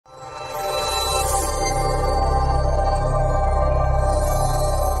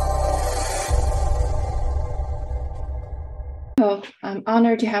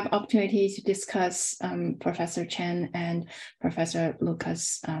honored to have opportunity to discuss Professor Chen and Professor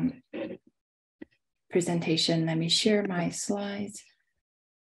Luca's presentation. Let me share my slides.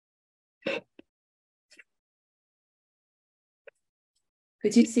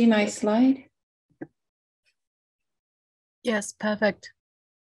 Could you see my slide? Yes, perfect.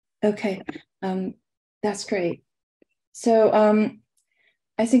 Okay, that's great. So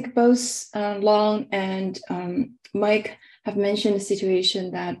I think both Long and Mike have mentioned the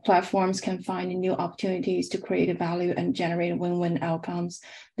situation that platforms can find new opportunities to create value and generate win-win outcomes.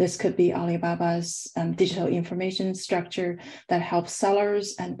 This could be Alibaba's digital information structure that helps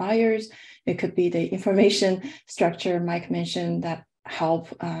sellers and buyers. It could be the information structure Mike mentioned that help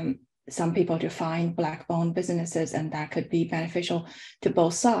some people to find Black-owned businesses, and that could be beneficial to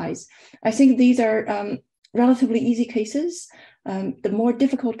both sides. I think these are relatively easy cases. The more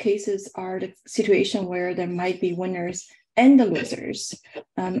difficult cases are the situation where there might be winners and the losers.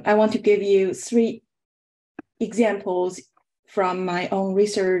 I want to give you 3 examples from my own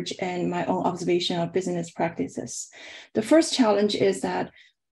research and my own observation of business practices. The first challenge is that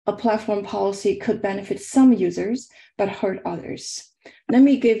a platform policy could benefit some users, but hurt others. Let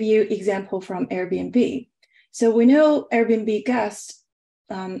me give you an example from Airbnb. So we know Airbnb guests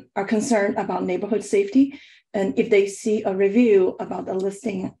are concerned about neighborhood safety. And if they see a review about a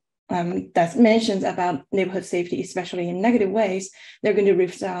listing that mentions about neighborhood safety, especially in negative ways, they're going to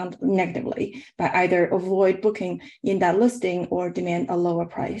respond negatively by either avoid booking in that listing or demand a lower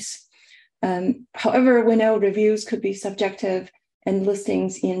price. However, we know reviews could be subjective, and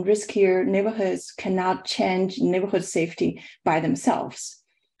listings in riskier neighborhoods cannot change neighborhood safety by themselves.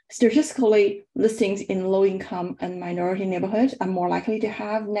 Statistically, listings in low-income and minority neighborhoods are more likely to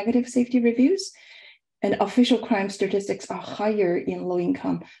have negative safety reviews, and official crime statistics are higher in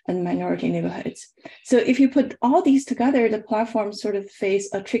low-income and minority neighborhoods. So if you put all these together, the platforms sort of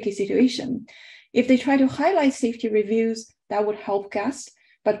face a tricky situation. If they try to highlight safety reviews, that would help guests,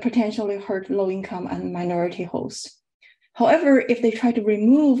 but potentially hurt low-income and minority hosts. However, if they try to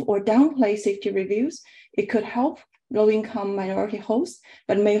remove or downplay safety reviews, it could help low-income minority hosts,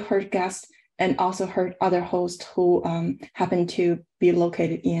 but may hurt guests and also hurt other hosts who happen to be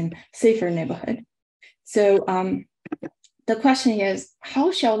located in safer neighborhood. So the question is,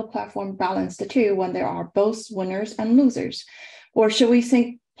 how shall the platform balance the two when there are both winners and losers? Or should we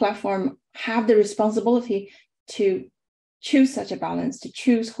think platform have the responsibility to choose such a balance, to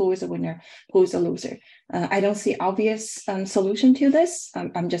choose who is a winner, who is a loser? I don't see obvious solution to this.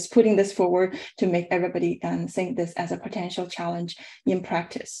 I'm just putting this forward to make everybody think this as a potential challenge in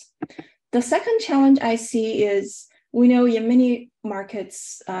practice. The second challenge I see is, we know in many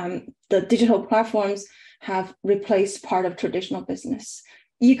markets, the digital platforms have replaced part of traditional business.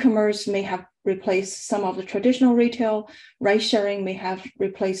 E-commerce may have replaced some of the traditional retail, ride sharing may have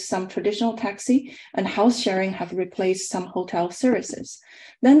replaced some traditional taxi, and house sharing have replaced some hotel services.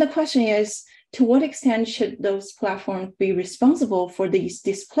 Then the question is, to what extent should those platforms be responsible for these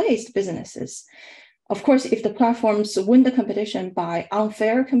displaced businesses? Of course, if the platforms win the competition by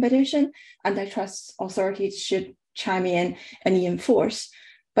unfair competition, antitrust authorities should chime in and enforce.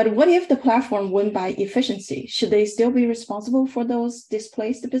 But what if the platform win by efficiency? Should they still be responsible for those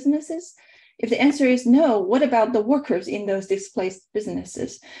displaced businesses? If the answer is no, what about the workers in those displaced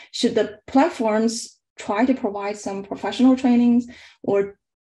businesses? Should the platforms try to provide some professional trainings or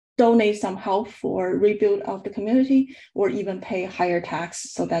donate some help for rebuild of the community, or even pay higher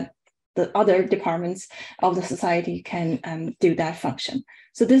tax so that the other departments of the society can do that function?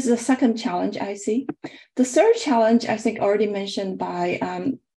 So this is the second challenge I see. The third challenge, I think already mentioned by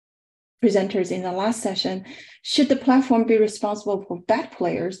presenters in the last session, should the platform be responsible for bad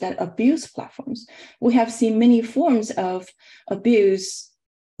players that abuse platforms? We have seen many forms of abuse.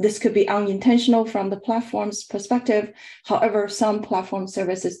 This could be unintentional from the platform's perspective. However, some platform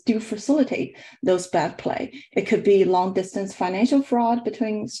services do facilitate those bad play. It could be long-distance financial fraud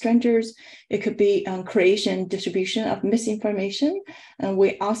between strangers. It could be creation, distribution of misinformation. And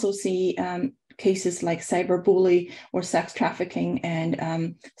we also see cases like cyberbullying or sex trafficking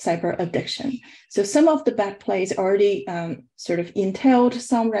and cyber addiction. So some of the bad plays already sort of entailed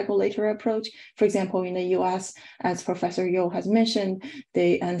some regulatory approach. For example, in the US, as Professor Yo has mentioned,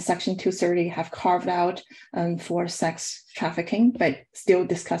 they Section 230 have carved out for sex trafficking, but still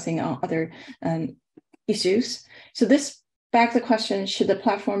discussing on other issues. So this begs the question, should the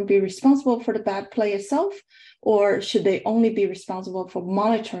platform be responsible for the bad play itself? Or should they only be responsible for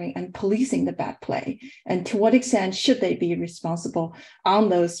monitoring and policing the bad play? And to what extent should they be responsible on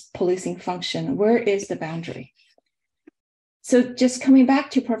those policing function? Where is the boundary? So just coming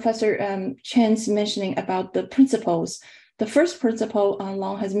back to Professor Chen's mentioning about the principles the first principle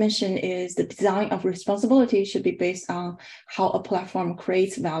Long has mentioned is the design of responsibility should be based on how a platform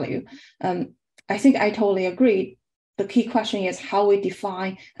creates value. I think I totally agree. The key question is how we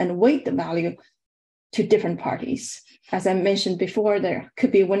define and weight the value to different parties. As I mentioned before, there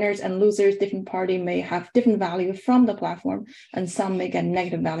could be winners and losers. Different parties may have different value from the platform, and some may get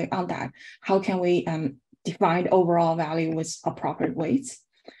negative value on that. How can we define overall value with appropriate weights?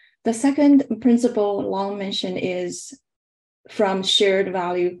 The second principle Long mentioned is from shared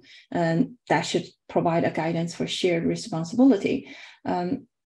value, and that should provide a guidance for shared responsibility.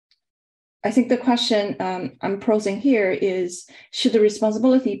 I think the question I'm posing here is, should the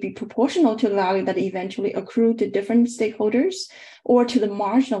responsibility be proportional to the value that eventually accrue to different stakeholders, or to the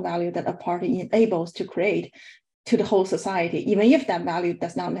marginal value that a party enables to create to the whole society, even if that value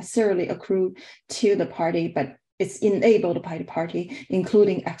does not necessarily accrue to the party, but it's enabled by the party,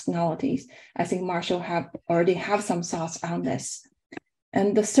 including externalities? I think Marshall already have some thoughts on this.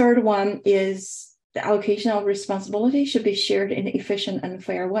 And the third one is the allocation of responsibility should be shared in an efficient and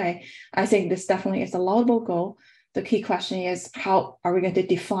fair way. I think this definitely is a laudable goal. The key question is, how are we going to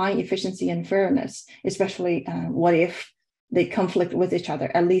define efficiency and fairness, especially what if they conflict with each other,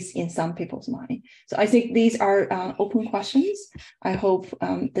 at least in some people's mind? So I think these are open questions. I hope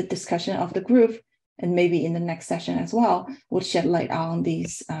the discussion of the group, and maybe in the next session as well, will shed light on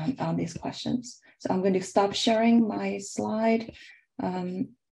these questions. So I'm going to stop sharing my slide.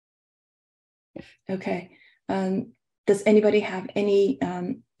 Okay. Does anybody have any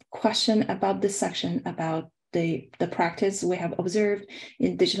question about this section, about the practice we have observed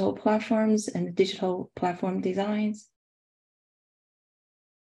in digital platforms and digital platform designs?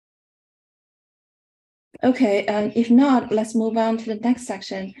 Okay, and if not, let's move on to the next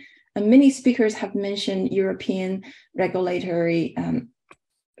section. Many speakers have mentioned European regulatory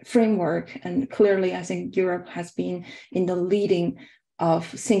framework, and clearly I think Europe has been in the leading of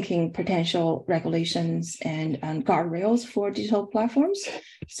thinking potential regulations and guardrails for digital platforms.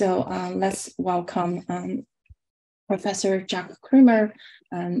 So let's welcome Professor Jacques Kremer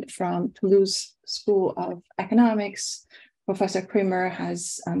from Toulouse School of Economics. Professor Kremer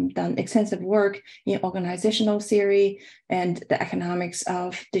has done extensive work in organizational theory and the economics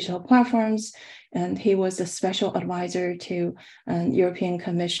of digital platforms, and he was a special advisor to European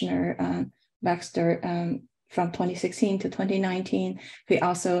Commissioner Baxter from 2016 to 2019. We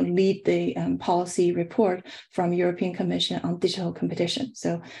also lead the policy report from European Commission on digital competition.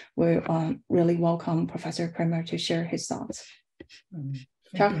 So we really welcome Professor Kremer to share his thoughts.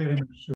 Thank you very much.